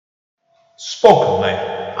Spoken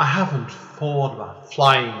Label. I haven't thought about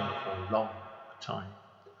flying for a long time.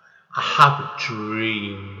 I haven't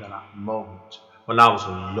dreamed of that moment when I was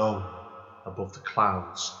alone above the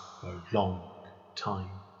clouds for a long time.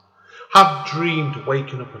 I haven't dreamed of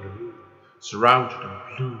waking up in a room surrounded in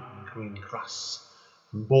blue and green grass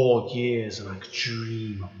for more years than I could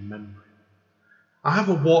dream of remembering. I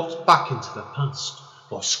haven't walked back into the past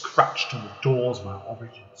or scratched on the doors of my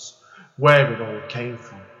origins, where it all came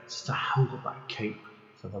from, since I held up that cape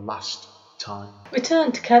for the last time.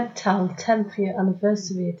 Return to Kent Town 10th Year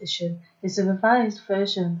Anniversary Edition is a revised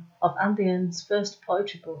version of Andy N's first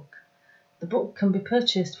poetry book. The book can be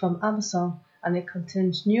purchased from Amazon and it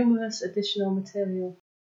contains numerous additional material.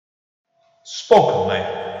 Spoken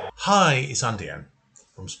Label. Hi, it's Andy N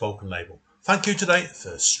from Spoken Label. Thank you today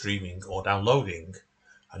for streaming or downloading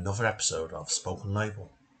another episode of Spoken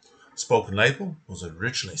Label. Spoken Label was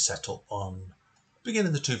originally set up on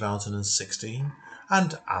beginning of 2016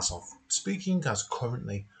 and as of speaking has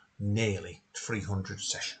currently nearly 300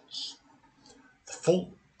 sessions. The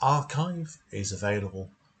full archive is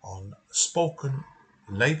available on Spoken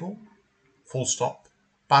Label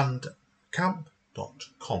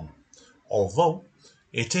bandcamp.com. Although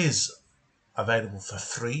it is available for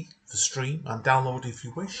free for stream and download if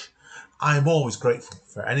you wish, I am always grateful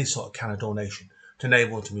for any sort of kind of donation to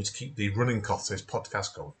enable me to keep the running costs of this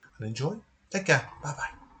podcast going. And enjoy. Take care. Bye bye.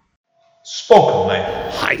 Spoken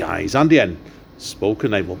Label. Hi guys, Andy N.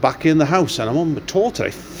 Spoken Label back in the house, and I'm on the tour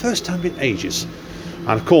today, first time in ages.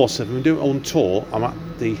 And of course, if I'm doing it on tour, I'm at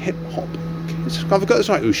the Hip Hop. Have I got this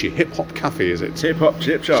right, Ushi? Hip Hop Cafe, is it? Hip Hop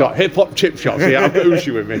Chip Shop. Hip Hop Chip Shop. Yeah, I've got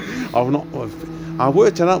Ushi with me. I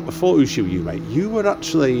worked it out before Ushi with you, mate. You were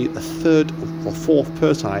actually the third or fourth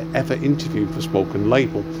person I ever interviewed for Spoken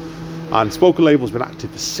Label. And Spoken Label's been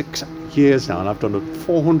active for 6 years now, and I've done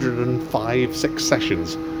 406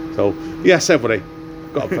 sessions. So, yes, everybody,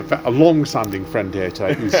 got a long-standing friend here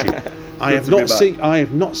today, Ushi. I have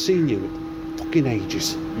not seen you in fucking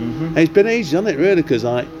ages. Mm-hmm. It's been ages, hasn't it, really? Because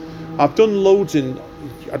I've done loads in.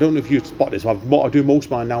 I don't know if you spot this. I do most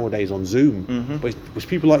of mine nowadays on Zoom, but it was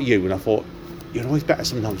people like you, and I thought you're always better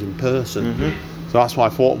sometimes in person. Mm-hmm. So that's why I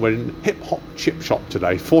thought we're in Hip Hop Chip Shop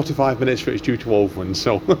today. 45 minutes for it's due to open,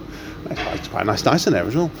 so it's quite nice in there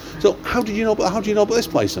as well. So how do you know about this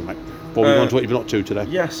place, then, mate? Before we go on to what you've been up to today.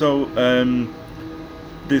 Yeah, so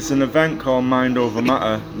there's an event called Mind Over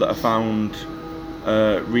Matter that I found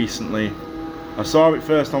recently. I saw it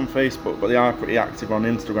first on Facebook, but they are pretty active on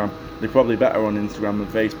Instagram. They're probably better on Instagram than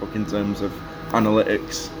Facebook in terms of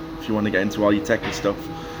analytics, if you want to get into all your techie stuff.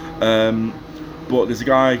 But there's a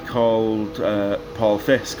guy called Paul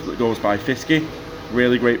Fisk that goes by Fisky,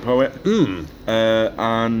 really great poet.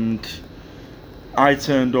 And I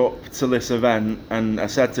turned up to this event and I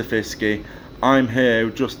said to Fisky, I'm here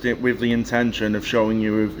just with the intention of showing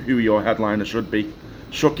you who your headliner should be.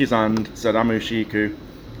 Shook his hand, said I'm Ushiku,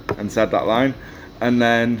 and said that line. And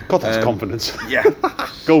then... God, that's confidence. Yeah.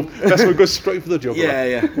 That's what goes straight for the jugular.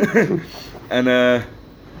 Yeah. And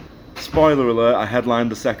spoiler alert, I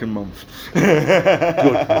headlined the second month.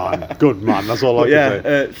 Good man. That's all I can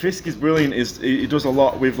say. Fisk is brilliant. He does a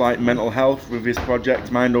lot with like mental health with his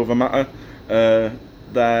project Mind Over Matter.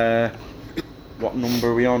 What number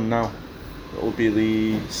are we on now? It'll be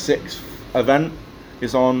the 6th event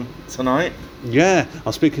is on tonight. Yeah, I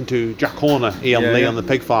was speaking to Jack Horner, Lee on the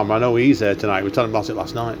pig farmer. I know he's there tonight. We were telling about it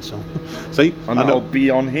last night. So, see, and I'll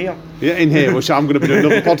be on here. Yeah, in here, which I'm going to be doing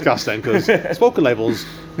another podcast then, because Spoken Labels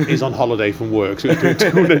is on holiday from work, so he's doing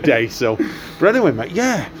 2 in a day. So, but anyway, mate,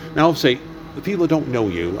 yeah. Now, obviously, the people that don't know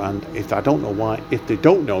you, and if they don't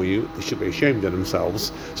know you, they should be ashamed of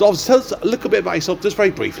themselves. So, obviously, tell us a little bit about yourself, just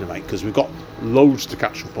very briefly, mate, because we've got loads to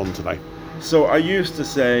catch up on today. So, I used to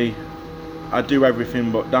say I do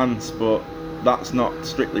everything but dance, but that's not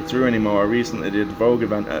strictly true anymore. I recently did a Vogue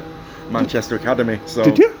event at Manchester Academy. So,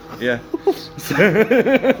 did you? Yeah.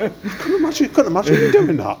 Couldn't imagine you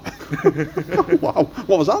doing that. Wow.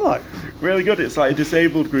 What was that like? Really good. It's like a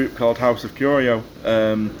disabled group called House of Curio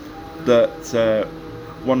that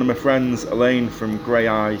one of my friends, Elaine from Grey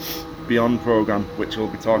Eye Beyond programme, which we'll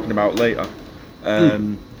be talking about later,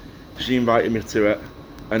 she invited me to it,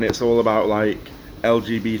 and it's all about like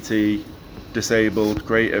LGBT disabled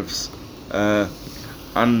creatives.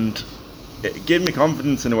 And it gave me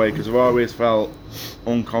confidence in a way, because I've always felt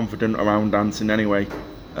unconfident around dancing anyway,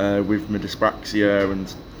 with my dyspraxia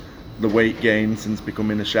and the weight gain since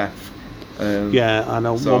becoming a chef. Yeah, I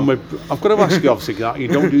know. So, I've got to ask you, obviously,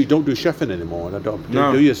 you don't do chefing anymore,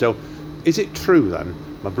 do you? So, is it true then?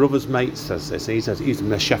 My brother's mate says this. He says he's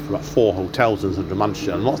been a chef for about 4 hotels in central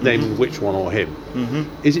Manchester. I'm not naming which one or him.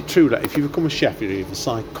 Mm-hmm. Is it true that if you become a chef, you're either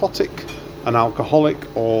psychotic an alcoholic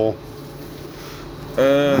or?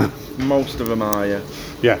 Most of them are, yeah.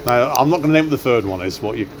 Yeah, now, I'm not going to name what the third one is,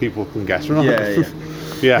 what people can guess, right? Yeah.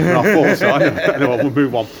 Yeah, no, I thought so. Anyway, we'll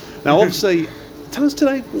move on. Now, obviously, tell us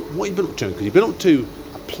today what you've been up to, because you've been up to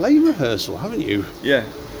a play rehearsal, haven't you? Yeah.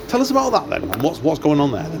 Tell us about that then, and what's going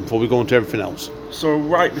on there then, before we go on to everything else. So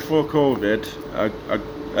right before COVID,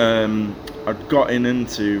 I'd gotten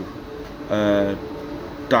into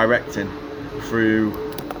directing through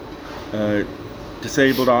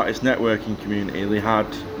Disabled Artist Networking Community. They had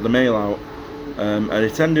the mail out. I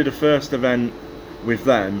attended a first event with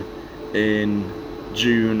them in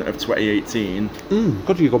June of 2018.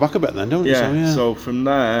 God, you go back a bit then, don't you? So from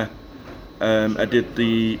there, I did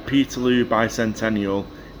the Peterloo Bicentennial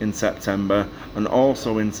in September, and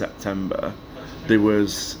also in September there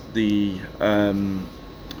was the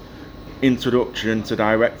introduction to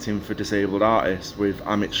directing for disabled artists with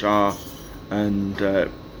Amit Shah and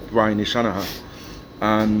Ryan Shanahan,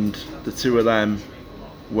 and the two of them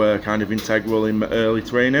were kind of integral in my early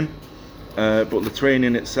training, but the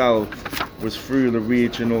training itself was through the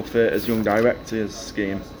Regional Theatres Young Directors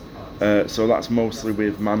scheme, so that's mostly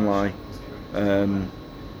with Manlai.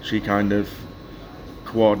 She kind of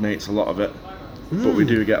coordinates a lot of it, but we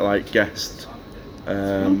do get like guest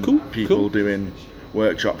people doing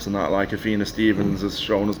workshops and that, like Athena Stevens has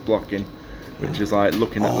shown us blocking, which is like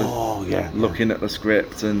looking at the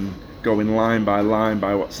script and going line by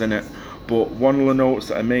what's in it. But one of the notes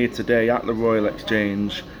that I made today at the Royal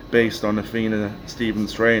Exchange based on Athena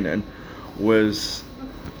Stevens' training was,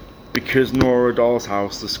 because Nora Doll's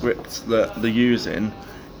House, the script that they're using,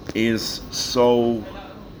 is so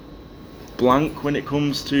blank when it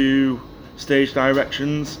comes to stage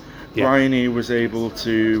directions. Bryony was able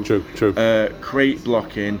to create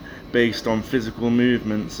blocking based on physical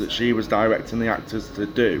movements that she was directing the actors to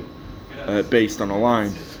do, based on a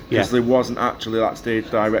line, because there wasn't actually that stage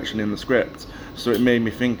direction in the script. So it made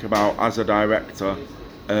me think about, as a director,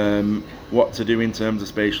 what to do in terms of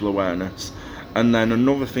spatial awareness. And then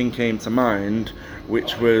another thing came to mind,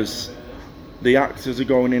 which was the actors are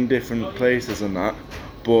going in different places and that,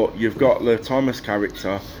 but you've got the Thomas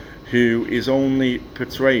character who is only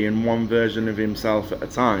portraying one version of himself at a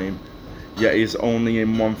time, yet is only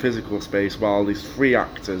in one physical space, while there's three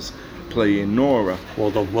actors playing Nora.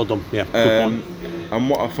 Well done, yeah, good point. And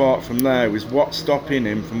what I thought from there is, what's stopping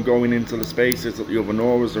him from going into the spaces that the other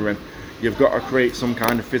Noras are in? You've got to create some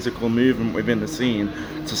kind of physical movement within the scene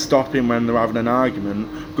to stop him when they're having an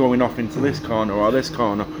argument, going off into this corner or this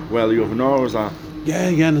corner where the other Noras are. Yeah,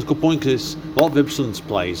 and it's a good point, because a lot of Ibsen's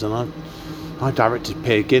plays, and I directed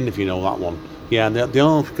Peer Gynt, if you know that one. Yeah, and they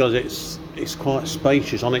are, because it's quite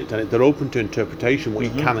spacious on it, and they're open to interpretation, what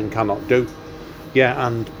you can and cannot do. Yeah,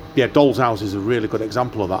 and Doll's House is a really good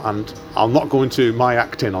example of that, and I'll not go into my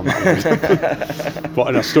acting on that one.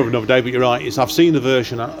 But I still another day, but you're right, I've seen the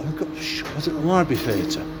version, was it the Library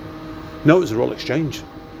Theatre? No, it was the Royal Exchange.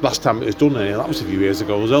 Last time it was done, that was a few years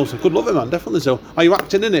ago as well, so good luck with it, man, definitely so. Are you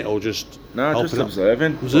acting in it, or just... No, just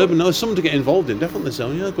observing. Observing, no, it's something to get involved in, definitely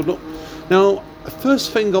so, yeah, good luck. Now, the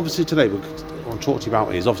first thing, obviously, today we want to talk to you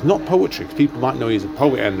about is obviously not poetry, because people might know he's a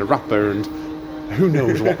poet and a rapper and who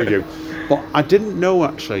knows what we do. But I didn't know,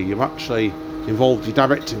 actually, you're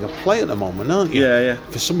directing a play at the moment, aren't you? Yeah.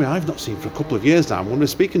 For somebody I've not seen for a couple of years now. When we're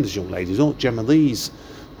speaking to this young lady, Gemma Lees.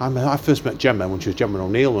 I first met Gemma when she was Gemma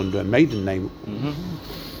O'Neill under a maiden name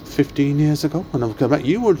 15 years ago, and I met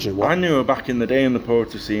you originally. I knew her back in the day in the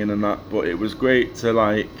poetry scene and that, but it was great to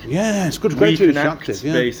it's good to reconnect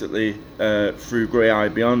basically through Grey Eye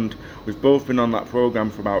Beyond. We've both been on that programme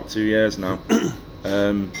for about 2 years now.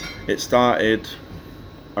 It started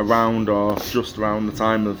around or just around the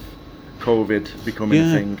time of COVID becoming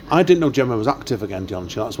a thing. I didn't know Gemma was active again, John.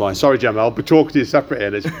 That's why. Sorry, Gemma, I'll be talking to you separate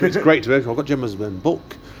here. It's great to be. I've got Gemma's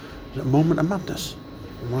book, A Moment of Madness.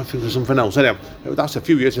 I think there's something else. Anyway, that's a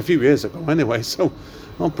few years ago. Anyway, so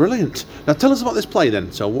brilliant. Now tell us about this play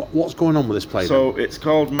then. So what's going on with this play? So it's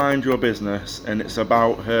called Mind Your Business, and it's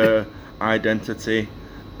about her identity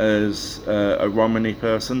as a Romani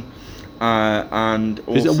person. And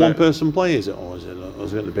also, is it a one-person play? Is it, or is it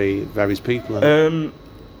going to be various people?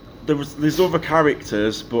 There's other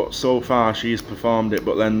characters, but so far she's performed it.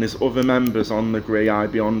 But then there's other members on the Grey Eye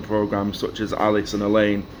Beyond programme, such as Alice and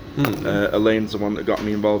Elaine. Elaine's the one that got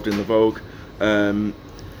me involved in the Vogue.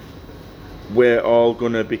 We're all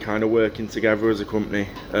going to be kind of working together as a company.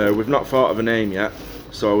 We've not thought of a name yet,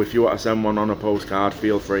 so if you want to send one on a postcard,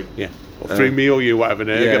 feel free. Yeah. Or through me or you, whatever.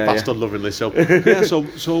 Get passed on lovingly. So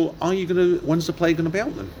so are you gonna? When's the play gonna be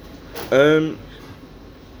out then?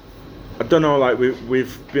 I don't know. Like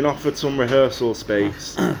we've been offered some rehearsal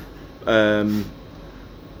space by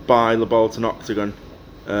by the Bolton Octagon,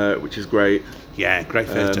 which is great. Yeah, great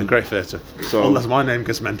theatre, great theatre. So, unless my name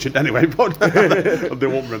gets mentioned anyway, but they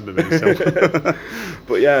won't remember me. So.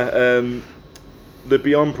 But yeah, the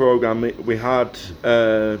Beyond programme, we had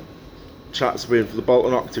chats with the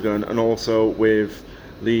Bolton Octagon and also with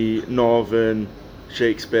the Northern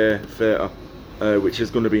Shakespeare Theatre, which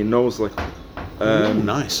is going to be in Knowsley.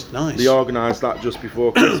 Nice. They organised that just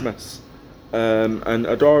before Christmas, and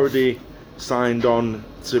I'd already signed on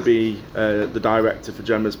to be the director for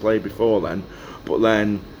Gemma's Play before then, but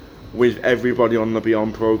then with everybody on the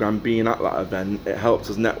Beyond programme being at that event, it helped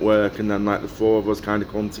us network, and then like the four of us kind of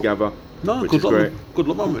come together. No, which good is luck. great. Good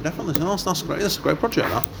luck, man. Definitely. No, that's great. That's a great project.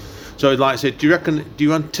 That. So, like I said, do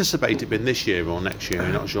you anticipate it being this year or next year?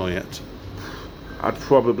 You're not sure yet. I'd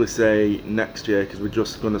probably say next year, because we're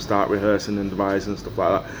just going to start rehearsing and devising and stuff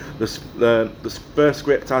like that. The first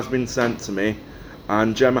script has been sent to me,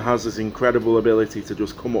 and Gemma has this incredible ability to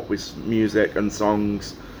just come up with music and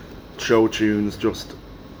songs, show tunes, just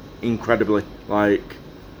incredibly. Like,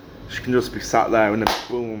 she can just be sat there and then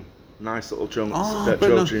boom, nice little chunks,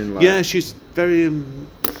 show tune. Like. Yeah, she's very,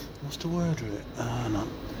 what's the word of it? No.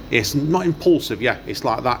 It's not impulsive, yeah. It's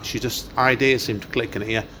like that. She just ideas seem to click in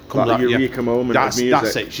here. Comes like a eureka moment of music.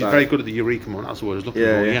 That's it. She's very good at the eureka moment. That's the word I was looking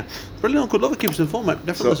for. Yeah. Brilliant. Good luck. Keep us informed, mate.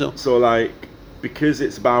 Definitely. So like, because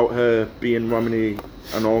it's about her being Romany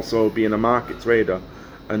and also being a market trader,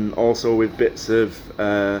 and also with bits of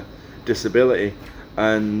disability,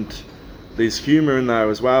 and there's humour in there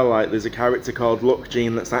as well. Like, there's a character called Luck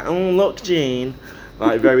Jean that's like, oh, Luck Jean,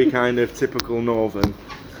 like very kind of typical Northern,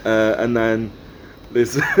 and then.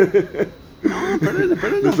 There's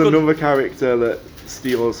another character that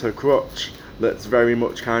steals her crutch that's very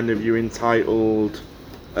much kind of your entitled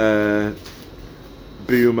boomer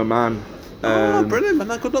man. Brilliant,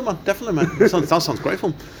 man. Good luck, man. Definitely, man. That sounds great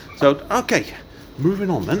fun. So, okay, moving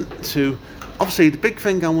on then to, obviously, the big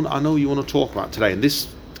thing I know you want to talk about today, and this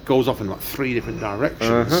goes off in like 3 different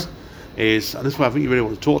directions, is, and this is why I think you really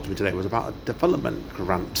want to talk to me today, was about a development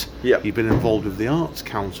grant. Yep. You've been involved with the Arts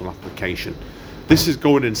Council application. This is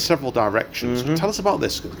going in several directions. Tell us about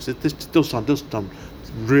this, because this does sound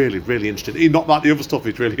really, really interesting. Not that the other stuff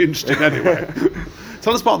is really interesting anyway.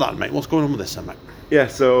 Tell us about that, mate. What's going on with this, then, mate? Yeah,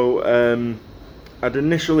 so I'd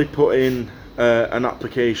initially put in an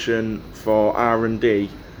application for R&D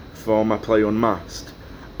for my play Unmasked,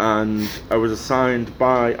 and I was assigned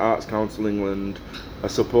by Arts Council England a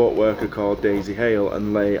support worker called Daisy Hale,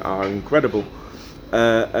 and they are incredible.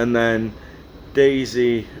 And then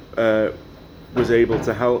Daisy was able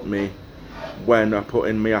to help me when I put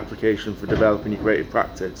in my application for developing your creative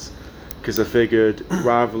practice, because I figured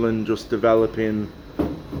rather than just developing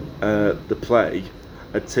the play,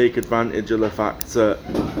 I'd take advantage of the fact that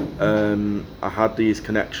I had these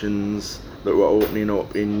connections that were opening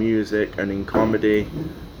up in music and in comedy.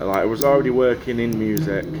 Like, I was already working in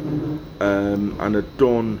music, and had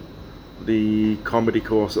done the comedy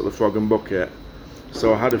course at the Frog and Bucket,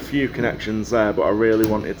 so I had a few connections there, but I really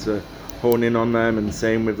wanted to hone in on them, and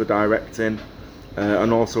same with the directing,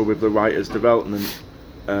 and also with the writer's development,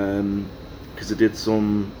 because I did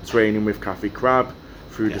some training with Kathy Crabb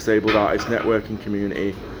through Disabled Artists Networking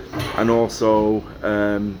Community, and also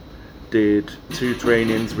did 2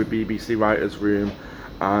 trainings with BBC Writers' Room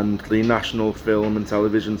and the National Film and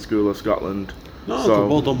Television School of Scotland. No, so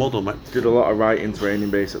well done, mate. Did a lot of writing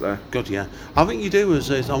training basically there. Good, yeah. I think you do,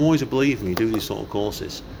 as I'm always a believer when you do these sort of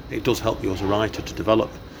courses, it does help you as a writer to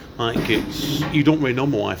develop. Like, you don't really know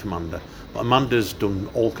my wife Amanda, but Amanda's done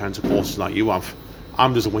all kinds of courses like you have.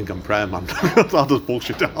 I'm just a wing and prayer man. I just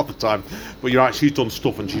bullshit half the time. But you're right, she's done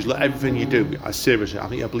stuff, and she's everything you do. I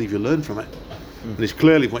believe you learn from it. And it's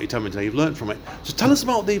clearly what you tell me today, you've learned from it. So tell us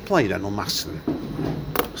about the play then, Unmasked.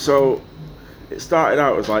 So it started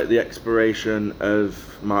out as like the exploration of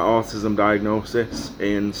my autism diagnosis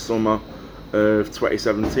in summer of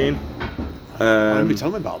 2017. Tell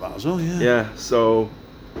me about that as well, yeah. Yeah, so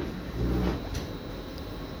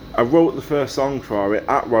I wrote the first song for it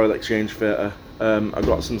at Royal Exchange Theatre. I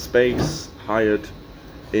got some space hired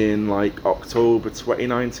in like October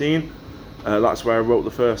 2019. That's where I wrote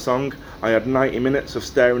the first song. I had 90 minutes of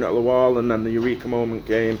staring at the wall, and then the eureka moment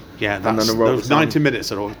came. Yeah, and then I wrote those 90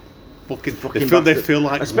 minutes are all fucking they feel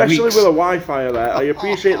like especially weeks. With a Wi-Fi there. I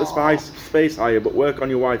appreciate the space hire, but work on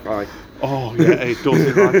your Wi-Fi. Oh yeah, it does.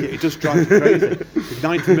 It just drives me crazy.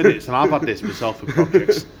 90 minutes, and I've had this myself with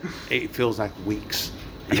projects. It feels like weeks.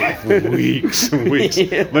 For weeks and weeks.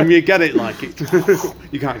 When you get it, like it,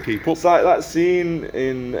 you can't keep up. It's like that scene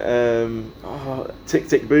in Tick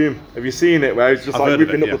Tick Boom. Have you seen it? Where he's just I've like heard of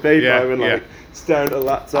ripping it, up the paper yeah, and like yeah. staring at the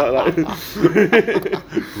laptop. Like.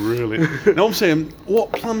 Brilliant. Now I'm saying,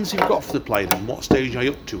 what plans you've got for the play then? What stage are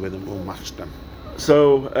you up to with them Unmasked then?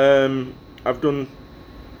 So I've done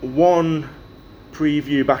one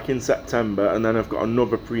preview back in September, and then I've got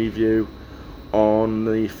another preview on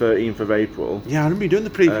the 13th of April. Yeah, I remember you doing the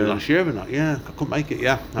preview last year and that. Yeah, I couldn't make it.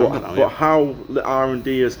 Yeah, But how the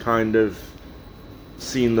R&D has kind of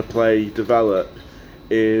seen the play develop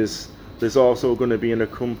is there's also going to be an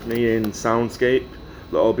accompanying soundscape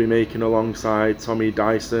that I'll be making alongside Tommy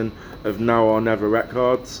Dyson of Now or Never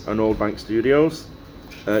Records and Old Bank Studios.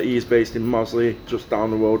 He's based in Mosley, just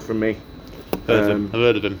down the road from me. I've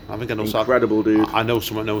heard of him. I think I know. Incredible dude. I know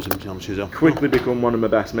someone knows him. To be honest with you. Quickly become one of my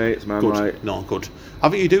best mates, man. Good. Like, No, good. I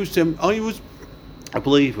think you do. I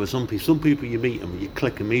believe with some people you meet them, you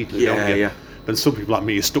click immediately. Yeah, don't you? yeah. Then some people like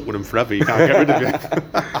me, you're stuck with them forever. You can't get rid of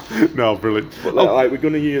you. No, brilliant. But like we're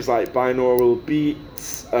going to use like binaural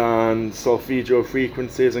beats and solfeggio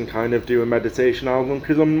frequencies and kind of do a meditation album,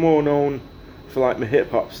 because I'm more known for like my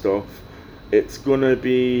hip hop stuff. It's going to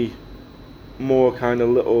be more kind of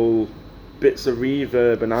little bits of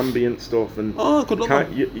reverb and ambient stuff, and good luck.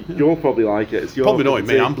 You'll probably like it. It's your Probably not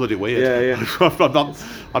me. I'm bloody weird. Yeah.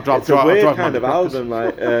 It's a weird kind of album,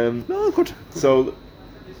 like. No, good. So,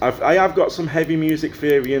 I have got some heavy music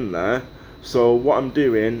theory in there. So what I'm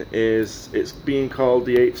doing is it's being called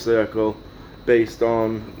the Eighth Circle, based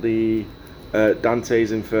on the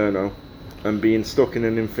Dante's Inferno, and being stuck in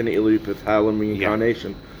an infinity loop of hell and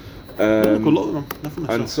reincarnation. Good luck, man.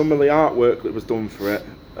 And some of the artwork that was done for it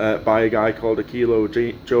by a guy called Akilo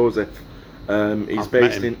Joseph. He's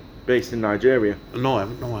based in Nigeria. No, I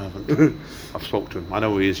haven't. I've spoken to him. I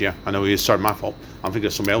know who he is. Yeah, I know who he is. Sorry, my fault. I'm thinking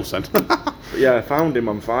of somebody else then. Yeah, I found him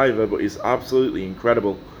on Fiverr, but he's absolutely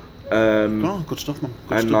incredible. Good stuff, man.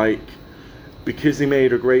 Good stuff. Like, because he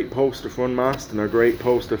made a great poster for Unmasked and a great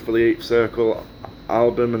poster for the Eighth Circle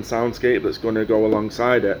album and soundscape that's going to go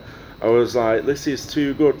alongside it, I was like, this is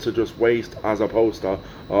too good to just waste as a poster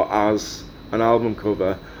or as an album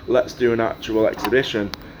cover. Let's do an actual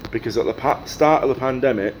exhibition. Because at the start of the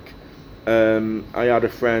pandemic, I had a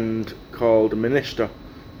friend called Minishta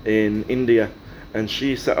in India, and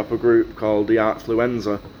she set up a group called the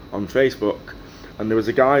Artfluenza on Facebook, and there was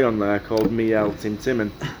a guy on there called Miel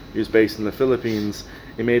Timtimin, who's based in the Philippines.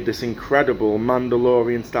 He made this incredible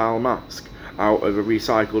Mandalorian style mask out of a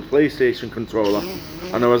recycled PlayStation controller,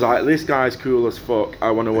 and I was like, this guy's cool as fuck,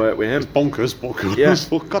 I want to work with him. Bonkers. Yeah.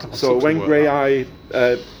 God, So when Grey Eye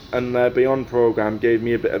and their Beyond programme gave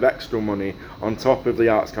me a bit of extra money on top of the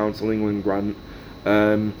Arts Council England grant,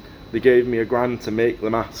 they gave me a grant to make the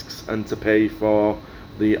masks and to pay for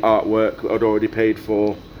the artwork that I'd already paid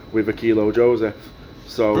for with Akilo Joseph.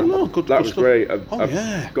 So that was great.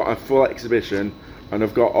 I've got a full exhibition and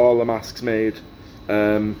I've got all the masks made,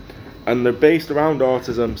 and they're based around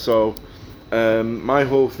autism. So my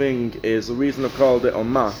whole thing is, the reason I've called it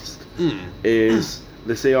Unmasked is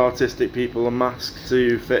they say autistic people are masked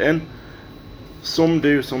to fit in. Some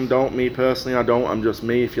do, some don't. Me personally, I don't. I'm just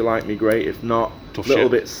me. If you like me, great. If not, a little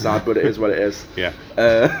bit sad, but it is what it is. Yeah.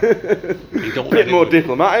 A bit more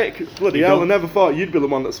diplomatic. Bloody hell, I never thought you'd be the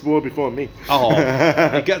one that swore before me. Oh,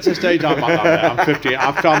 it gets to a stage I'm like that. I'm 50.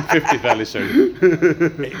 I'm 50 fairly soon.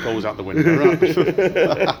 It goes out the window,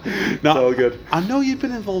 right? Now, all good. I know you've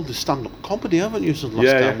been involved in stand-up comedy, haven't you, since the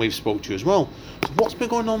last time we've spoke to you as well. So what's been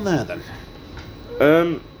going on there then?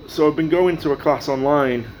 So I've been going to a class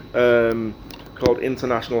online called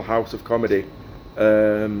International House of Comedy,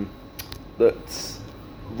 that's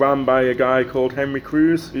ran by a guy called Henry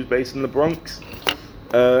Cruz, who's based in the Bronx,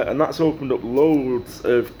 and that's opened up loads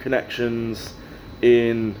of connections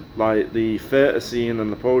in like the theatre scene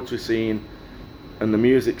and the poetry scene and the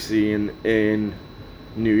music scene in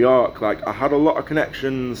New York. Like, I had a lot of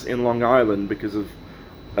connections in Long Island because of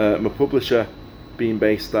my publisher being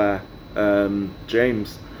based there,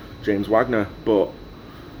 James Wagner, but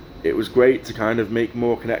it was great to kind of make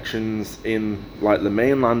more connections in like the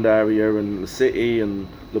mainland area and the city and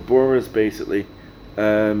the boroughs basically,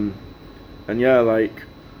 and yeah, like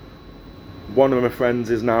one of my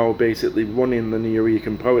friends is now basically running the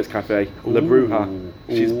Nuyorican Poets Cafe, La Bruja.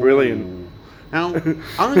 She's brilliant. Now,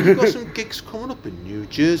 I know you've got some gigs coming up in New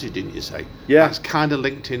Jersey, didn't you say? Yeah. That's kind of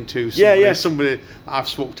linked into somebody that I've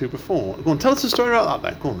spoken to before. Go on, tell us a story about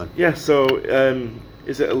that then. Go on then. Yeah, so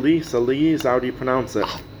is it Elise? How do you pronounce it?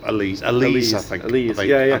 Elise, I think. Elise,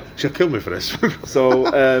 yeah. She'll kill me for this. So,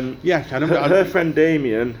 yeah, I know. Her friend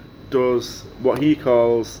Damien does what he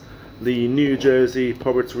calls the New Jersey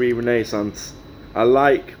Poetry Renaissance. I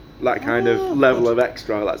like that kind of level of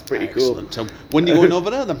extra. That's pretty Excellent. So when are you going over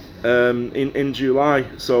there then? In July.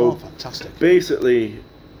 So fantastic. basically,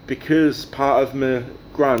 because part of my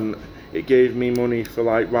grant, it gave me money for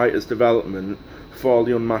like writers development for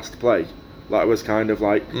the Unmasked play. That was kind of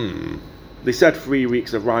like they said 3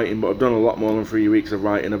 weeks of writing, but I've done a lot more than 3 weeks of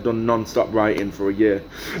writing. I've done non-stop writing for a year.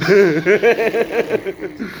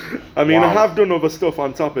 I mean, I have done other stuff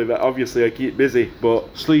on top of it. Obviously, I keep busy,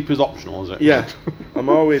 but sleep is optional, is it? yeah, I'm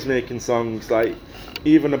always making songs. Like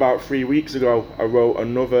even about 3 weeks ago, I wrote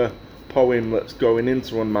another poem that's going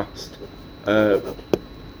into Unmasked, but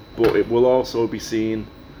it will also be seen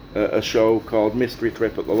at a show called Mystery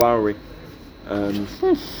Trip at the Lowry.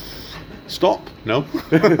 Stop. No.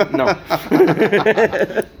 No.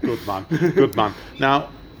 Good man. Now,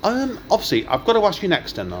 obviously, I've got to ask you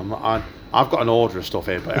next. Then I've got an order of stuff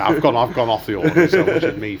here, but I've gone off the order, so which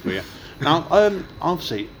is me for you. Now,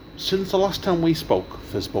 obviously, since the last time we spoke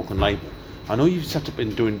for Spoken Label, I know you've set up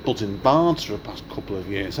in doing Buzzing Bards for the past couple of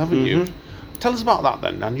years, haven't you? Tell us about that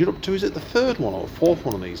then. And you're up to, is it the third one or fourth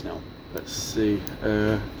one of these now? Let's see.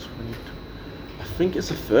 I think it's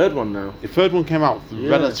the third one now. The third one came out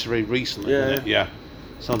relatively recently, didn't it? Yeah.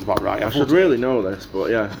 Sounds about right. I should really know this,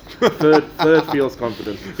 but yeah. Third feels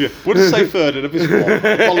confident. Yeah. Wouldn't say third in a bit more.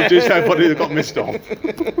 Apologies to everybody that got missed off.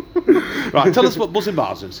 Right, tell us what Buzzing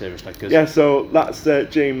Bards is, seriously. Yeah, so that's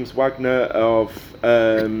James Wagner of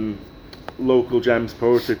Local Gems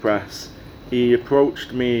Poetry Press. He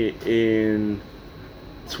approached me in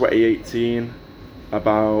 2018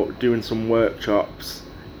 about doing some workshops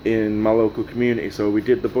in my local community. So we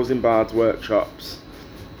did the Buzzing Bards workshops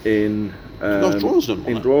in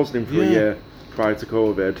Droylsden for a year prior to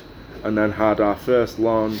COVID, and then had our first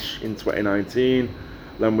launch in 2019.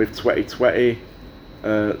 Then with 2020,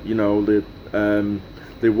 there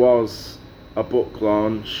was a book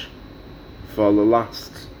launch for the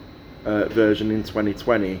last version in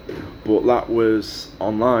 2020, but that was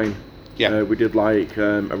online. Yeah, we did like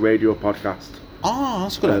a radio podcast. Oh,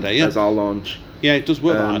 that's a good idea. As our launch. Yeah, it does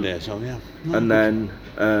work that idea. So yeah. And then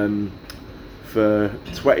for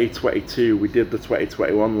 2022, we did the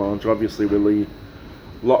 2021 launch. Obviously, with the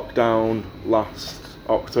lockdown last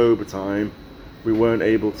October time, we weren't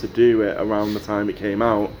able to do it around the time it came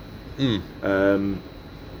out.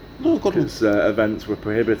 Because events were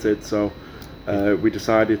prohibited, so we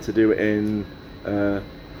decided to do it in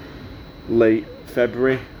late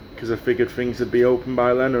February, because I figured things would be open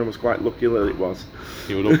by then, and I was quite lucky that it was.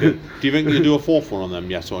 You were lucky. Do you think you'll do a fourth one on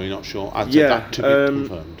them, yes, or you're not sure? That to be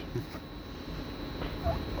confirmed.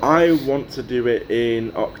 I want to do it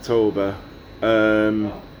in October,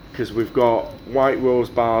 because we've got White Rose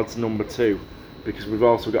Bards #2, because we've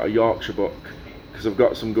also got a Yorkshire book, because I've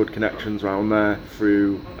got some good connections around there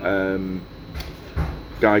through a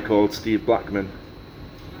guy called Steve Blackman.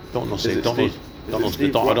 Don't know Steve.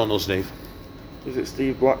 I don't know Steve. Is it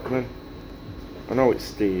Steve Blackman? I know it's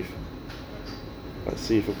Steve. Let's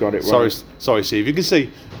see if I've got it right. Sorry, Steve. You can see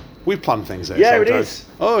we plan things there. Yeah, sometimes. It is.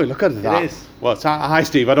 Oh, look at that. It is. Well, hi,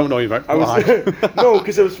 Steve. I don't know you very well. No,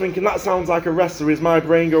 because I was thinking that sounds like a wrestler. Is my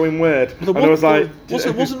brain going weird? And I was like,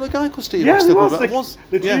 wasn't the guy called Steve? Yeah, it was.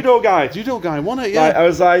 The judo guy. Judo guy, wasn't it? Yeah. Like, I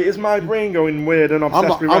was like, is my brain going weird and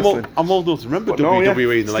obsessed with wrestling? I'm old enough to remember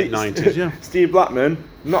WWE in the late 90s. Yeah. Steve Blackman,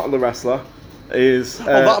 not the wrestler. Is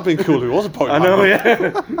that'd have been cool if he was a poet. I know,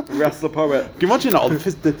 yeah. Wrestler poet. Can you imagine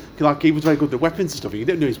that? Like he was very good at the weapons and stuff. You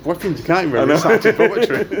didn't know his weapons. You can't even really recite his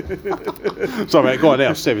poetry. Sorry, mate. Go on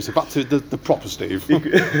now. Seriously, back to the proper Steve.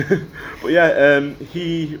 But yeah,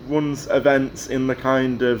 he runs events in the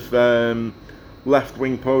kind of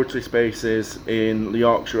left-wing poetry spaces in the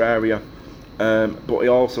Yorkshire area. But he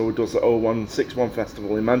also does the 0161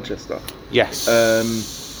 Festival in Manchester. Yes.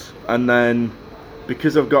 And then,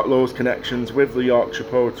 because I've got those connections with the Yorkshire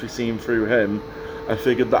poetry scene through him, I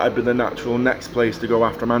figured that'd be the natural next place to go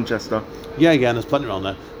after Manchester. Yeah, there's plenty around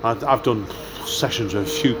there. I've done sessions with a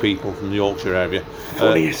few people from the Yorkshire area.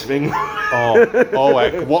 Funniest thing. Heck,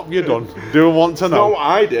 what have you done? Do I want to know? No, what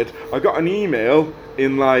I did. I got an email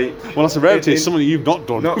in like. Well, that's a rarity. It's something you've not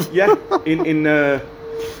done. No, yeah,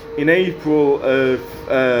 in April of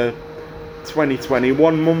 2020,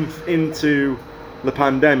 1 month into the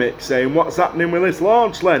pandemic, saying, "What's happening with this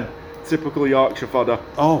launch, Len?" Typical Yorkshire fodder.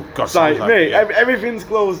 Oh God! It's like, mate, everything's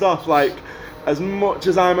closed off. Like, as much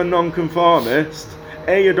as I'm a non-conformist,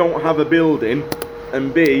 A, I don't have a building,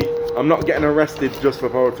 and B, I'm not getting arrested just for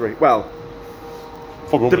poetry. Well,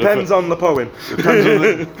 Depends on the poem.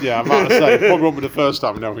 Yeah, I'm about to say, probably won't be the first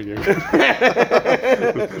time knowing you. That's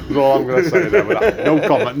all I'm going to say there with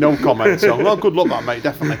that. No comment. So, well, good luck, that mate,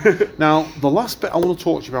 definitely. Now, the last bit I want to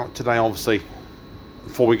talk to you about today, obviously,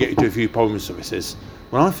 before we get into a few poem services,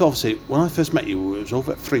 when I first met you, it was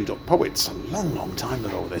over at Freed Up Poets, a long time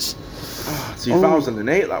ago. This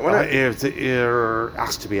 2008, that wasn't it? It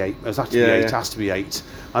has to be 8. It has to be 8.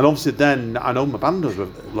 And obviously, then I know my band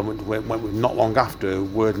went with not long after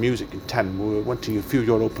Word Music in 10. We went to a few of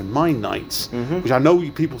your open mind nights, which I know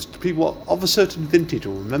people of a certain vintage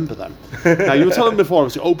will remember them. Now, you were telling me before,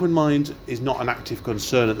 obviously, open mind is not an active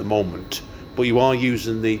concern at the moment, but you are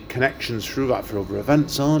using the connections through that for other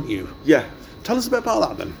events, aren't you? Yeah. Tell us a bit about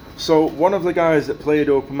that then. So one of the guys that played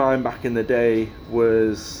Open Mind back in the day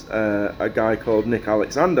was a guy called Nick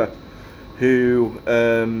Alexander, who,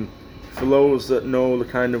 for those that know the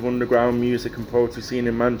kind of underground music and poetry scene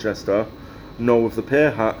in Manchester, know of the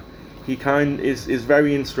Pear Hat. He is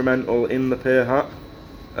very instrumental in the Pear Hat,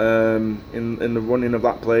 in the running of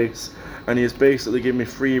that place, and he has basically given me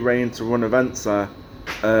free rein to run events there.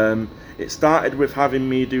 It started with having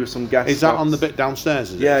me do some guest spots. Is that on the bit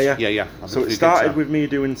downstairs? Yeah. So it started with me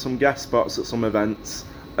doing some guest spots at some events.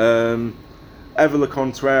 Ever the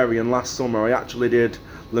contrary, and last summer I actually did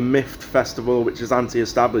the MIFT Festival, which is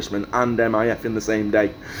anti-establishment, and MIF in the same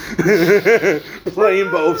day.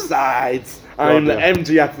 Playing both sides. I'm the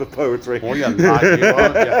MGF of poetry. What you like, you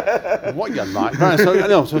are, What you like. Right, so I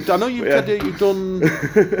know you've done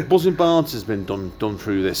Buzzing Bards has been done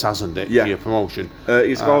through this, hasn't it? Yeah. For your promotion.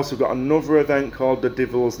 He's also got another event called the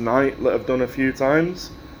Devil's Night that I've done a few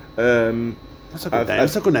times. That's a good name.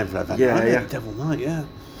 That's a good name for an event. Yeah. Devil Night, yeah.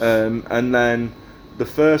 And then the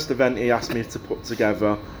first event he asked me to put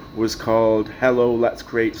together was called Hello, Let's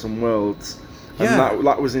Create Some Worlds. And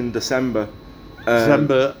that was in December.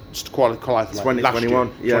 December, just qualified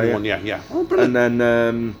 2021. Yeah. Oh, brilliant. And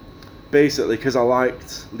then basically, because I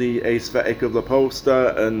liked the aesthetic of the poster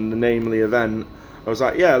and the name of the event, I was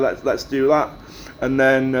like, yeah, let's do that. And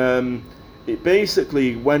then it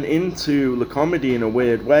basically went into the comedy in a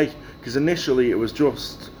weird way, because initially it was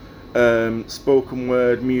just spoken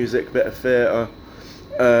word, music, bit of theatre,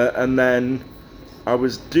 and then I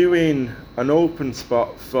was doing an open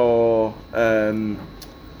spot for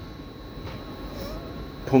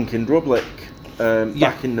Punk in Drublic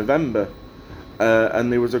back in November,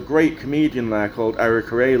 and there was a great comedian there called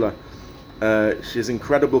Erica Ayler. She's an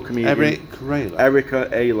incredible comedian. Erica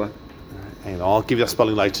Ayler. I'll give you that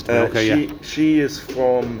spelling later. She is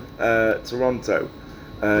from Toronto.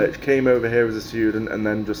 She came over here as a student and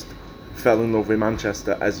then just fell in love with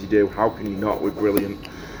Manchester, as you do. How can you not? We're brilliant.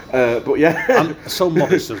 But yeah. And so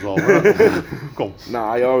modest as well. Right? Go on.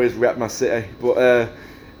 Nah, I always rep my city. But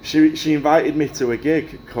she invited me to a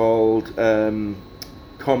gig called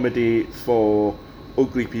Comedy for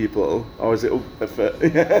Ugly People. Or is it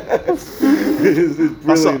it's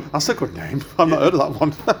brilliant. That's a good name. I've not heard of that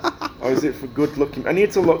one. Or is it for good looking? I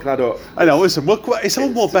need to look that up. I know, listen, it's all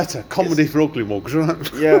more better. Comedy for ugly mugs,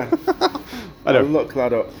 right? Yeah. I know. I'll look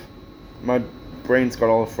that up. My brain's got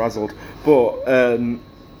all frazzled. But the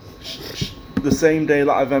same day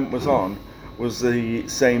that event was on was the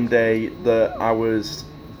same day that I was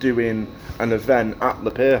doing an event at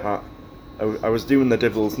the Pear Hat. I was doing the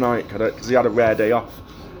Devil's Night because he had a rare day off,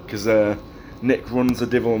 because Nick runs the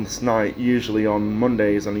Devil's Night usually on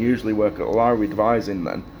Mondays, and I usually work at Lowry devising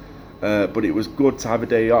then, but it was good to have a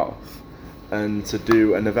day off and to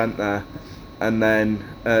do an event there. And then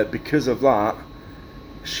because of that,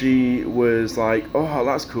 she was like, oh,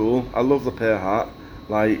 that's cool, I love the Pear Hat,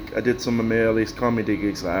 like I did some of my earliest comedy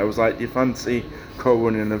gigs there. I was like, do you fancy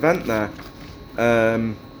co-running an event there?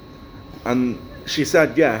 And she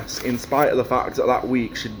said yes, in spite of the fact that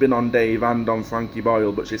week she'd been on Dave and on Frankie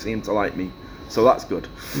Boyle, but she seemed to like me, so that's good.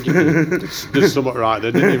 There's something right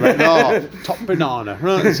there, didn't you, mate? Oh, top banana.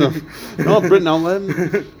 Right, so, brilliant. Now,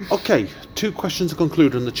 okay, 2 questions to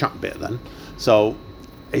conclude on the chat bit then. So,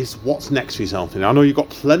 what's next for yourself? I know you've got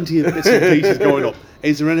plenty of bits and pieces going up.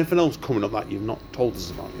 Is there anything else coming up that you've not told us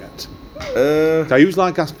about yet? I usually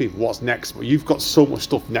like asking people what's next, but you've got so much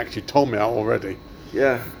stuff next. You told me that already.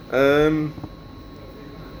 Yeah.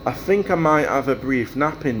 I think I might have a brief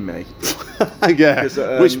nap in May. Yeah.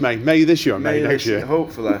 Which May? May this year or May next year?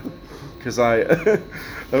 Hopefully. Because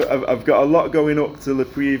I've got a lot going up to the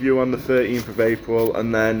preview on the 13th of April,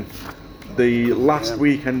 and then the last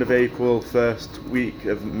weekend of April, first week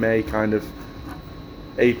of May, kind of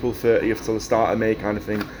April 30th till the start of May kind of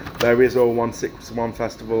thing. There is 0161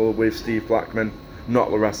 Festival with Steve Blackman.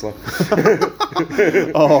 not the wrestler.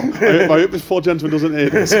 Oh, I hope this poor gentleman doesn't hear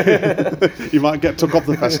this. He might get took off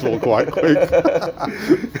the festival quite quick.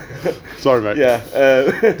 Sorry, mate. Yeah.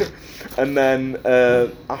 And then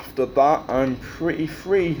after that, I'm pretty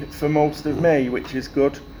free for most of May, which is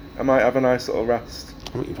good. I might have a nice little rest.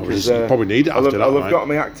 I think you probably need it after that. I've got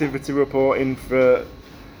my activity reporting for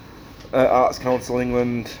Arts Council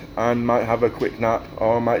England, and might have a quick nap,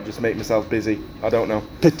 or I might just make myself busy. I don't know.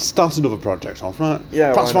 Start another project off, right?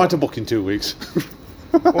 Yeah. Perhaps write a book in 2 weeks.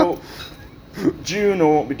 Well, June I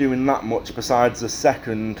won't be doing that much besides the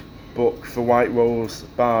second book for White Rose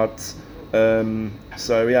Bards.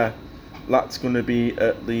 So yeah, that's going to be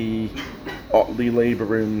at the Otley Labour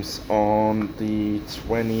Rooms on the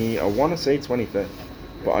 25th,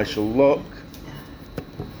 but I shall look.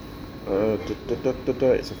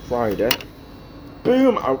 It's a Friday.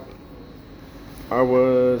 Boom! I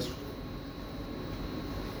was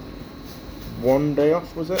one day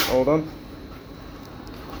off, was it? Hold on.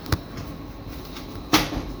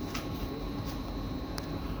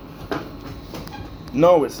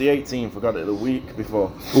 No, it's the 18th. I got it the week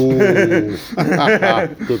before. Ooh. Good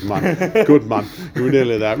man. Good man. You were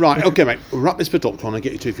nearly there. Right, okay, mate. We'll wrap this bit up. I want to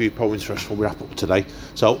get you to a few points first before we wrap up today.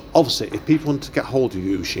 So, obviously, if people want to get hold of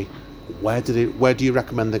you, Ushi, where do you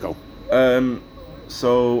recommend they go?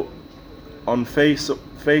 So, on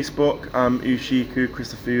Facebook, I'm Ushiku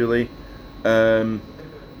Christofouli.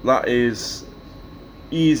 That is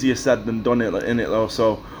easier said than done, in it though.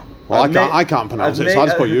 So. Well, I can't pronounce it, so I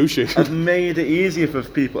just put Ushi. I've made it easier for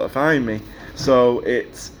people to find me. So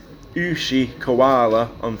it's Ushi Koala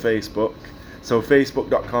on Facebook. So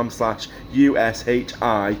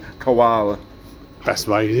facebook.com/USHI Koala. Best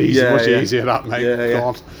way, easy, much easier that, mate. Yeah.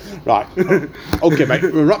 God. Right. Okay, mate.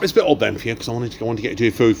 We'll wrap this bit up then for you, because I want to get you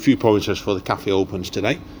a few points for the cafe opens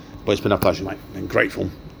today. But it's been a pleasure, mate. Been grateful.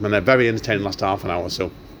 And they're very entertaining last half an hour, so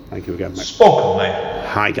thank you again, mate. Spoken, mate.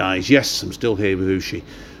 Hi, guys. Yes, I'm still here with Ushi.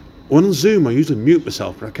 When on Zoom, I usually mute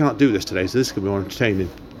myself, but I cannot do this today, so this is going to be more entertaining.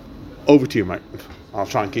 Over to you, mate. I'll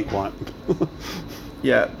try and keep quiet.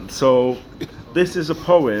 Yeah, so this is a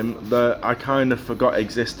poem that I kind of forgot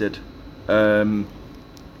existed.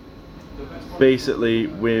 Basically,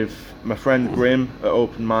 with my friend Grim at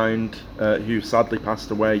Open Mind, who sadly passed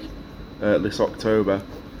away this October,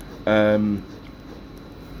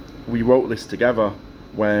 we wrote this together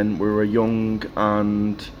when we were young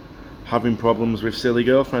and having problems with silly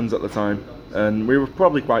girlfriends at the time, and we were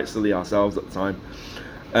probably quite silly ourselves at the time.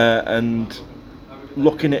 And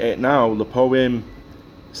looking at it now, the poem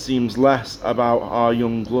seems less about our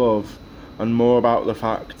young love and more about the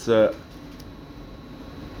fact that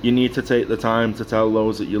you need to take the time to tell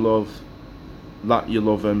those that you love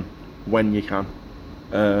them when you can.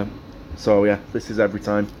 So yeah, this is every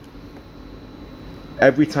time.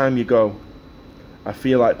 Every time you go, I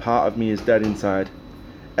feel like part of me is dead inside.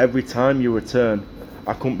 Every time you return,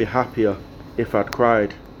 I couldn't be happier if I'd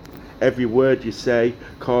cried. Every word you say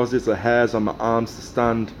causes the hairs on my arms to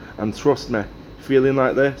stand, and trust me, feeling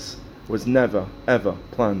like this was never ever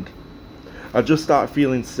planned. I just start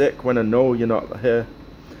feeling sick when I know you're not here.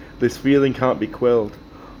 This feeling can't be quelled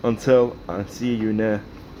until I see you near.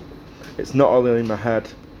 It's not all in my head,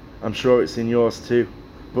 I'm sure it's in yours too,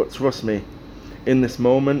 but trust me, in this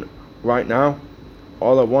moment, right now,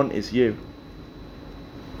 all I want is you.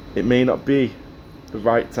 It may not be the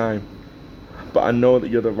right time, but I know that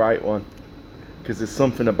you're the right one, because there's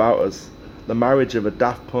something about us, the marriage of a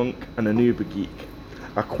Daft Punk and an Uber geek.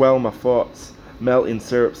 I quell my thoughts, melt in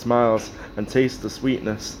syrup smiles, and taste the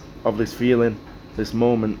sweetness of this feeling, this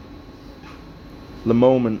moment. The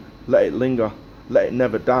moment, let it linger, let it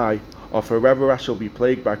never die, or forever I shall be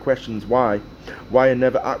plagued by questions why I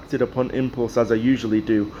never acted upon impulse as I usually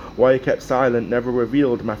do, why I kept silent, never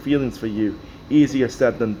revealed my feelings for you. Easier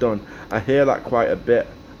said than done, I hear that quite a bit.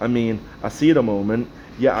 I mean, I see the moment,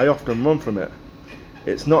 yet I often run from it.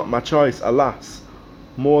 It's not my choice, alas,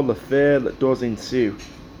 more the fear that does ensue.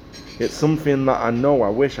 It's something that I know I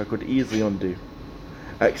wish I could easily undo.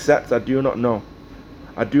 Except I do not know.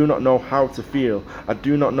 I do not know how to feel. I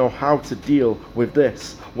do not know how to deal with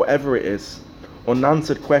this, whatever it is.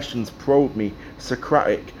 Unanswered questions probe me,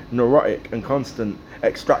 Socratic, neurotic and constant,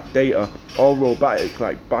 extract data, all robotic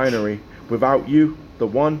like binary. Without you, the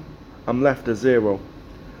one, I'm left a zero.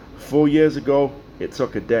 4 years ago, it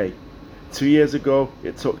took a day. 2 years ago,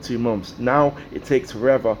 it took 2 months. Now, it takes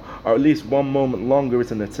forever, or at least 1 moment longer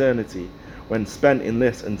is an eternity, when spent in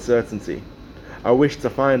this uncertainty. I wish to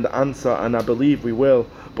find the answer, and I believe we will,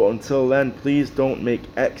 but until then, please don't make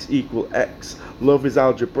X equal X. Love is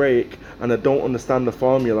algebraic, and I don't understand the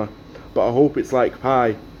formula, but I hope it's like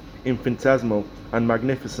pi, infinitesimal and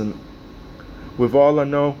magnificent. With all I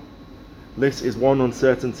know, this is one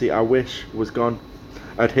uncertainty I wish was gone.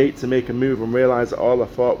 I'd hate to make a move and realise that all I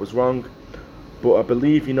thought was wrong. But I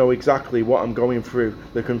believe you know exactly what I'm going through.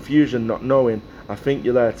 The confusion, not knowing, I think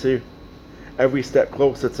you're there too. Every step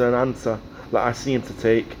closer to an answer that I seem to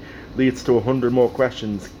take leads to 100 more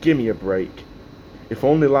questions. Give me a break. If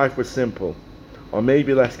only life was simple, or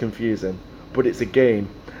maybe less confusing. But it's a game,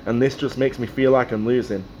 and this just makes me feel like I'm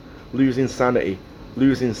losing. Losing sanity,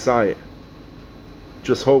 losing sight.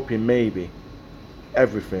 Just hoping maybe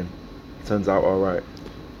everything turns out alright.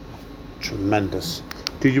 Tremendous.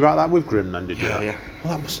 Did you write that with Grim then, did you? Yeah.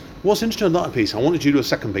 Well, that was, what's interesting on that piece, I wanted you to do a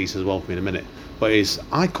second piece as well for me in a minute, but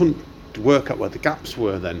I couldn't work out where the gaps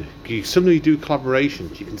were then. You suddenly do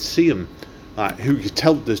collaborations, you can see them, like, who you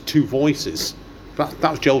tell there's two voices. That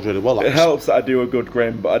was gelled really well. It helps that I do a good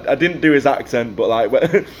Grim, but I didn't do his accent, but like,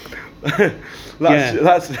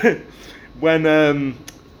 that's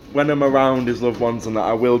when I'm around his loved ones and that,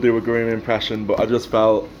 I will do a Grim impression, but I just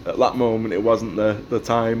felt at that moment it wasn't the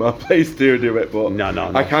time or place to do it. But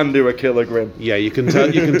no. I can do a killer Grim. Yeah, you can tell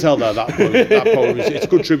that poem it's a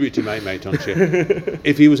good tribute to mate, don't you?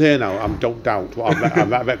 If he was here now, I don't doubt. Well,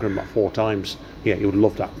 I've met Grim about 4 times. Yeah, he would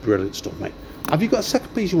love that. Brilliant stuff, mate. Have you got a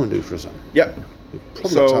second piece you want to do for us then? Yep. We've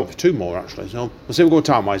probably got time for 2 more actually. So we'll see, we'll go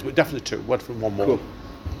time wise, but definitely 2. Wait for 1 more. Cool.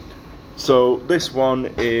 So this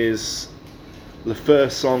one is the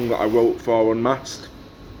first song that I wrote for Unmasked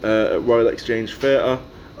at Royal Exchange Theatre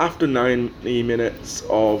after 90 minutes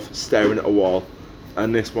of staring at a wall,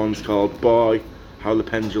 and this one's called Boy, How the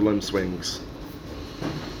Pendulum Swings.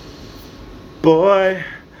 Boy,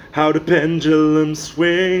 how the pendulum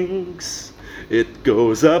swings. It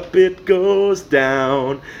goes up, it goes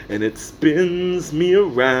down, and it spins me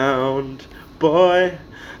around. Boy,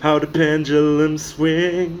 how the pendulum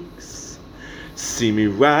swings. See me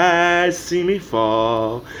rise, see me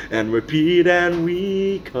fall, and repeat and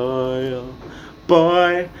recoil.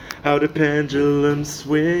 Boy, how the pendulum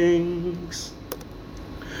swings.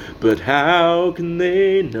 But how can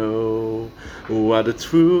they know what the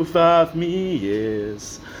truth of me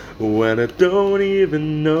is when I don't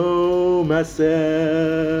even know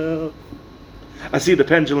myself? I see the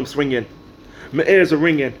pendulum swinging, my ears are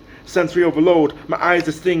ringing, sensory overload, my eyes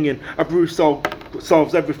are stinging. A bruise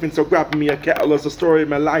solves everything, so grab me a kettle as the story of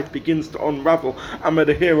my life begins to unravel. Am I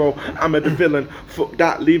the hero? Am I the villain? Fuck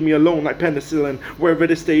that, leave me alone like penicillin. Wherever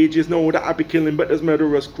the stage is, know that I be killing, but there's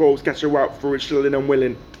murderous crows catch you out for a shilling. I'm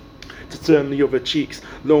willing to turn the other cheeks.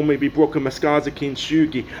 Low may be broken, my scars are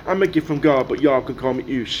kintsugi. I'm a gift from God, but y'all can call me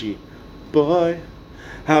Ushi. Boy,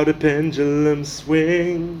 how the pendulum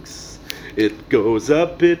swings. It goes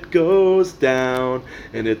up, it goes down,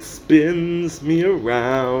 and it spins me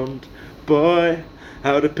around. Boy,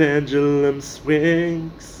 how the pendulum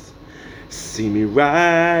swings. See me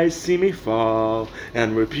rise, see me fall,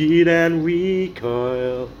 and repeat and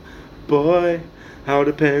recoil. Boy, how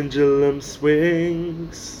the pendulum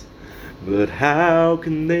swings. But how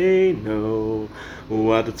can they know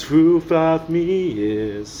what the truth of me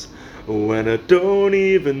is when I don't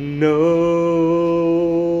even know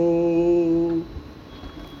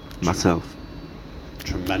myself?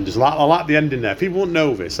 Tremendous. I like the ending there. People won't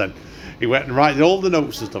know this. And he went and wrote all the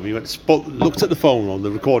notes and stuff. He went, looked at the phone on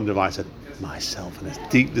the recording device, and said, myself, and it's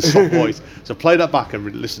deep, the soft voice. So play that back and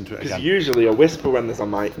listen to it again. It's usually a whisper when there's a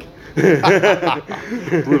mic.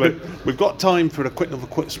 Brilliant. We've got time for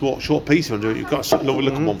another short piece. You've got another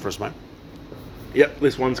little one for us, mate. Yep,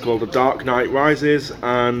 this one's called The Dark Knight Rises,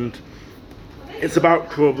 and it's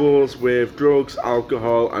about troubles with drugs,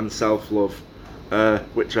 alcohol, and self-love,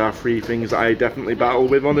 which are 3 things I definitely battle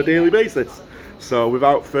with on a daily basis. So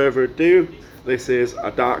without further ado, this is A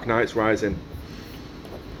Dark Knight's Rising.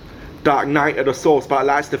 Dark night of the soul,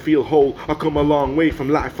 spotlights to feel whole. I come a long way from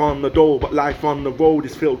life on the dole, but life on the road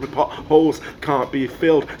is filled with potholes. Can't be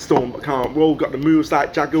filled, stone but can't roll. Got the moves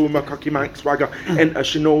like Jagger with my cocky Mike swagger. Enter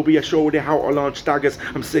Shinobi, I showed you how to launch daggers.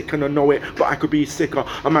 I'm sick and I know it, but I could be sicker.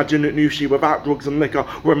 Imagine it Nushi without drugs and liquor,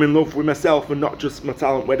 where I'm in love with myself and not just my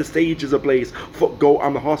talent, where the stage is ablaze. Fuck go,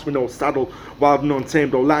 I'm the horse with no saddle. Wild and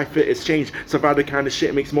untamed, though life it has changed. Survive the kind of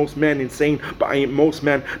shit makes most men insane, but I ain't most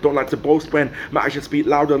men. Don't like to boast when my actions speak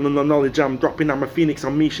louder than the knowledge I'm dropping. I'm a phoenix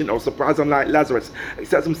on mission, or surprise I'm like Lazarus.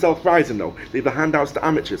 Accepts himself rising though, leave the handouts to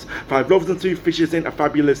amateurs. 5 loaves and 2 fishes in a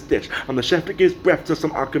fabulous dish. I'm the chef that gives breath to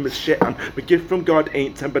some alchemist shit, and my gift from God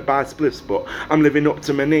ain't tempered by spliffs, but I'm living up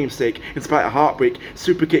to my namesake in spite of heartbreak.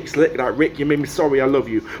 Super kick slick like Rick, you made me sorry, I love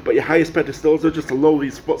you, but your highest pedestals are just the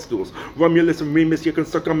lowliest footstools. Romulus and Remus, you can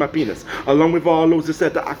suck on my penis, along with all those who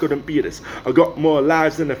said that I couldn't be this. I got more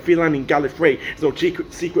lives than a feline in Gallifrey. There's no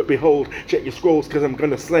secret, behold, check your scrolls cause I'm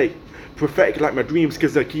gonna slay. prophetic like my dreams,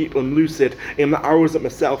 because I keep them lucid in the hours of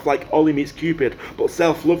myself, like Ollie meets Cupid. But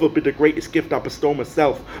self-love will be the greatest gift I bestow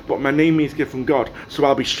myself. But my name means gift from God, so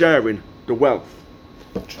I'll be sharing the wealth.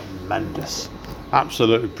 Tremendous.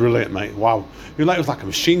 Absolutely brilliant, mate. Wow. It was like a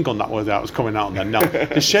machine gun that way that was coming out then. Now,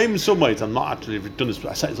 the shame in some ways I'm not actually done this, but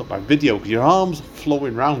I set this up by video because your arms are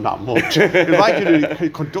flowing round that much. It's like you're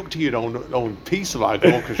conducting your own piece of like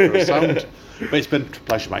orchestra or sound. But it's been a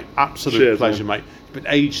pleasure, mate. Absolute pleasure, mate. It's been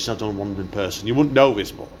ages since I've done one in person. You wouldn't know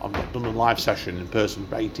this, but I've not done a live session in person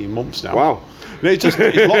for 18 months now. Wow. It's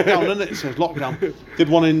lockdown, isn't it? It says lockdown. Did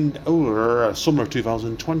one in summer of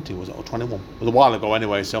 2020, was it, or 21? It was a while ago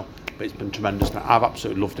anyway, so but it's been tremendous, mate. I've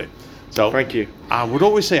absolutely loved it. So thank you. I would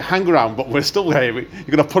always say hang around, but we're still here. You're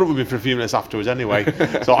going to put up with me for a few minutes afterwards anyway.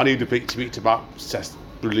 So I need to speak about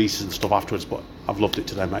releases and stuff afterwards, but I've loved it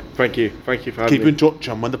today, mate. Thank you for having me. Keep in touch,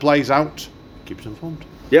 and when the play's out, keep us informed.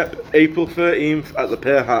 Yep, April 13th at the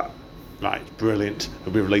Pear Hat. Right, brilliant.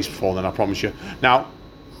 It'll be released before then, I promise you. Now,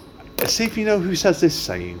 let's see if you know who says this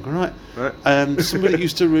saying, right? Somebody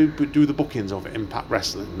used to do the bookings of Impact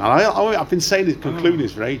Wrestling. Now, I've been saying this, concluding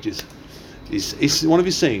this for ages. It's one of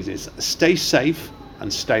his sayings is stay safe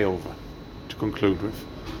and stay over, to conclude with.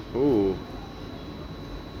 Ooh.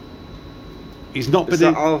 He's not been Is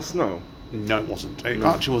that Al Snow? No, it wasn't. It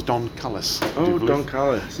actually was Don Callis. Oh, Don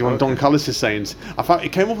Callis. You want Don Callis' sayings? I found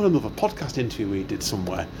it came up in another podcast interview we did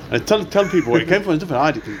somewhere. And tell people where it came from. It's nothing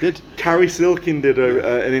I did. Carrie Silkin did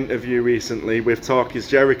an interview recently with Talk Is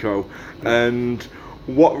Jericho, and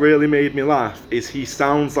what really made me laugh is he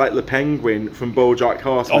sounds like the Penguin from BoJack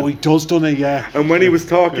Horseman. Oh, he does, doesn't he? Yeah. And when he was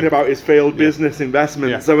talking about his failed business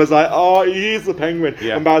investments, I was like, oh, he's the Penguin.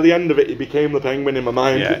 Yeah. And by the end of it, he became the Penguin in my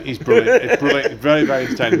mind. Yeah, he's brilliant. It's brilliant. Very, very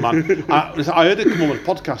entertaining, man. I heard it come on a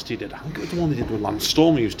podcast he did. I think it was the one he did with Lance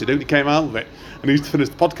Storm he used to do. He came out of it and he used to finish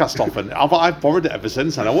the podcast off, and I've borrowed it ever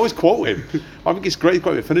since, and I always quote him. I think it's great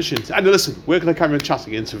with finishing. And listen, we're going to carry on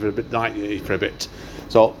chatting into for a bit.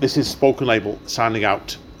 So this is Spoken Label signing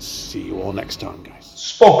out. See you all next time, guys.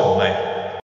 Spoken Label.